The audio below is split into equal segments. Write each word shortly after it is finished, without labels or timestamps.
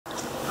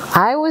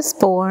I was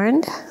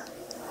born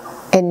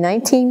in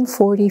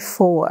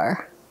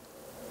 1944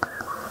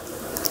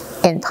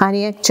 in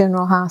Pontiac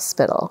General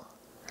Hospital.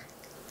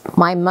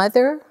 My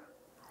mother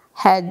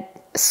had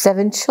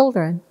 7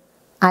 children.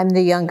 I'm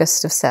the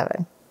youngest of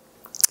 7.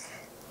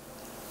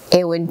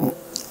 And when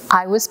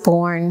I was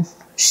born,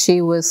 she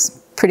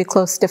was pretty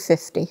close to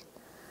 50.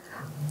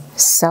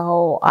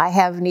 So I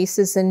have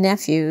nieces and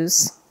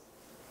nephews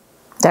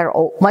that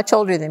are much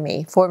older than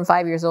me, 4 and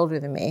 5 years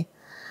older than me.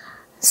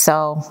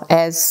 So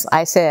as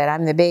I said,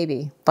 I'm the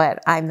baby,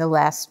 but I'm the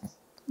last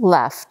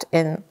left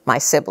in my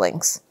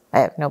siblings. I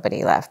have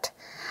nobody left.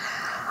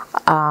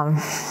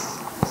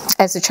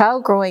 As a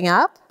child growing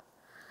up,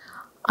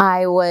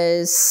 I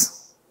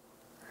was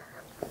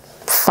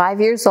 5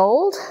 years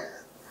old.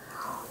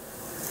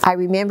 I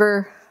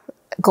remember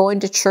going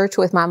to church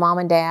with my mom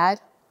and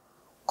dad.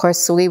 Of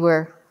course, we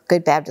were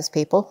good Baptist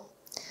people.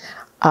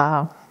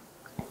 I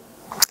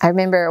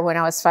remember when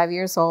I was 5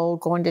 years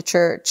old going to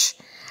church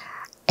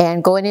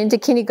and going into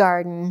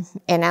kindergarten,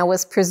 and I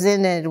was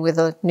presented with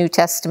a New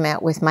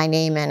Testament with my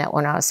name in it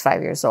when I was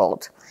 5 years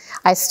old.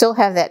 I still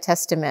have that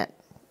testament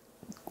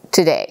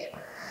today.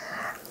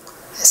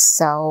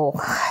 So,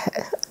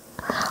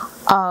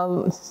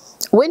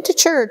 went to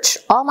church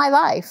all my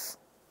life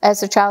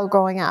as a child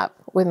growing up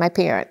with my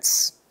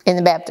parents in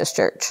the Baptist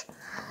church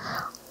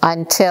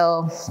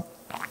until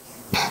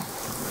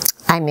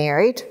I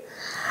married,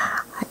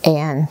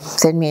 and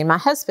then me and my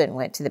husband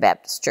went to the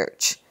Baptist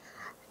church.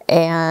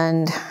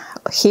 And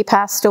he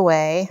passed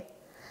away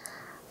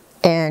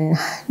in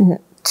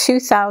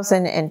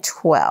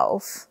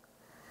 2012,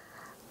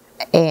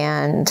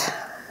 and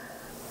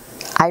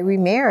I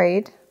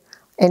remarried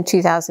in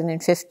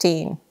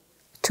 2015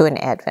 to an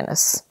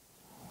Adventist.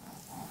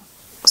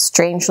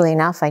 Strangely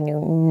enough, I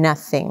knew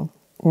nothing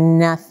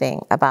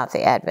about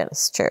the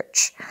Adventist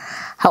church.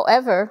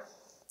 However,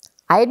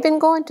 I had been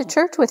going to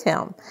church with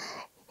him.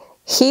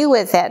 He,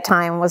 at that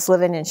time, was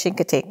living in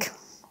Chincoteague,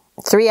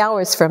 3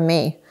 hours from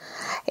me.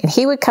 And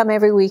he would come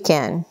every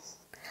weekend,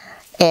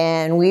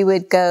 and we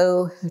would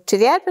go to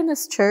the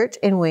Adventist church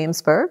in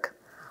Williamsburg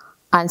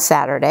on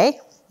Saturday,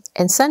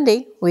 and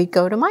Sunday we'd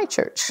go to my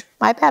church,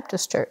 my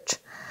Baptist church.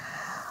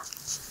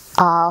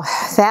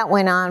 That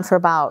went on for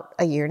about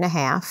a year and a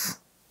half,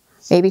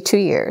 maybe 2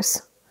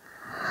 years,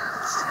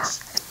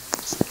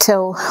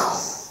 till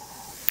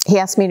he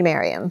asked me to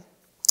marry him.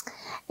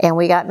 And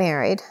we got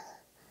married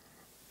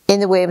in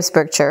the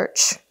Williamsburg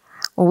church.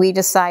 We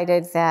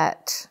decided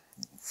that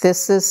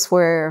this is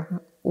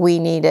where we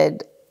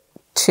needed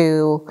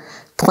to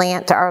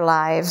plant our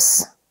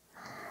lives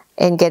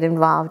and get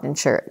involved in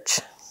church.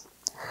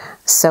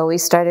 So we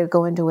started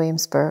going to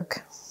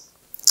Williamsburg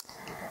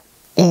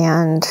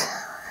and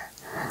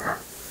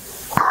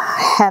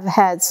have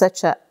had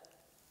such a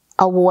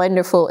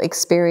wonderful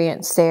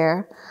experience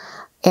there.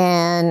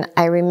 And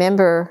I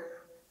remember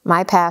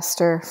my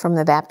pastor from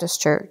the Baptist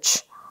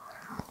church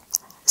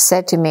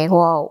said to me,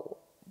 well,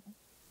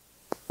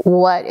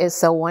 what is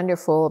so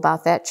wonderful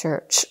about that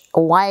church?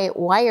 Why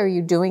are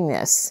you doing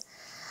this?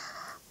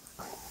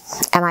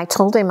 And I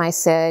told him, I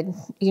said,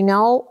 you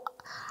know,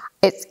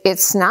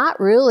 it's not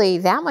really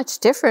that much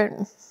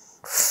different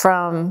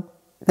from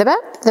the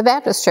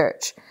Baptist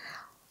church.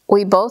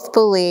 We both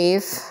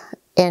believe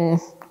in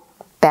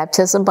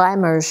baptism by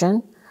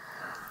immersion.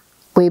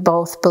 We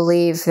both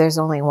believe there's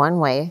only one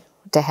way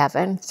to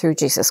heaven, through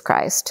Jesus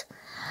Christ.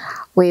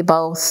 We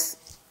both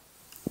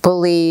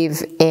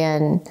believe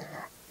in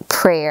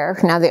prayer.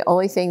 Now, the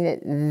only thing that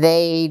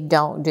they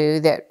don't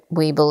do that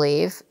we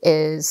believe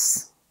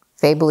is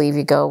they believe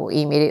you go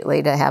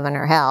immediately to heaven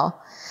or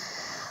hell.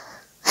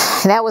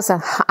 That was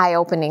an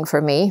eye-opening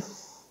for me.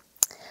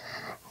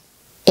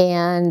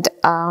 And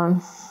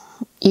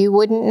you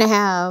wouldn't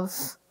have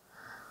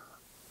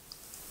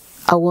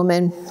a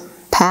woman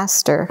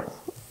pastor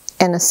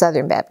in a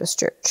Southern Baptist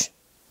church,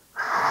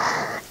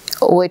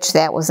 which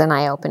that was an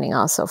eye-opening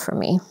also for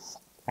me.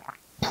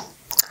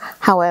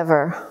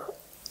 However,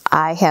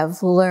 I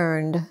have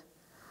learned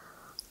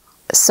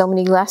so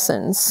many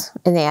lessons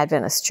in the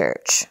Adventist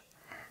church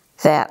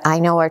that I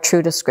know are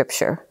true to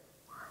Scripture.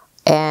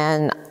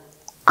 And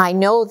I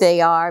know they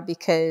are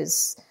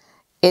because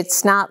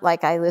it's not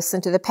like I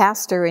listen to the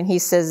pastor and he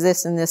says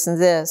this and this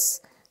and this.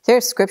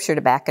 There's Scripture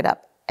to back it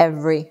up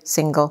every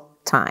single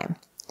time.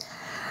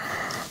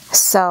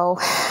 So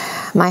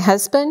my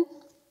husband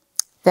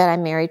that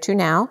I'm married to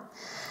now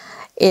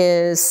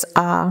is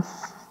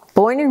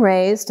born and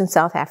raised in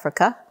South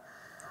Africa.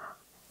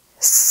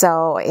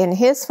 So, and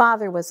his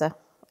father was an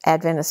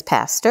Adventist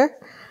pastor.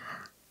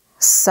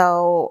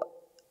 So,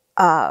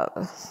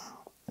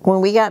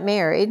 when we got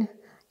married,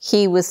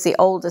 he was the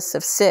oldest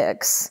of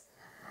 6.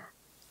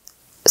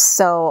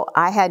 So,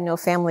 I had no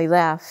family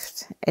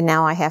left, and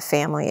now I have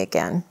family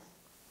again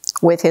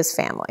with his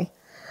family,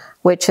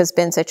 which has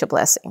been such a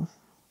blessing.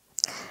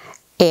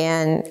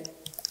 And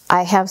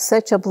I have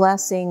such a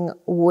blessing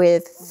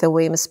with the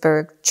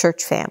Williamsburg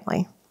church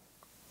family.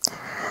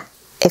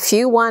 If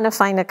you want to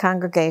find a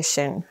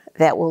congregation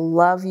that will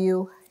love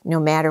you no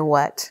matter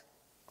what,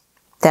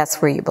 that's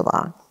where you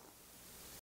belong.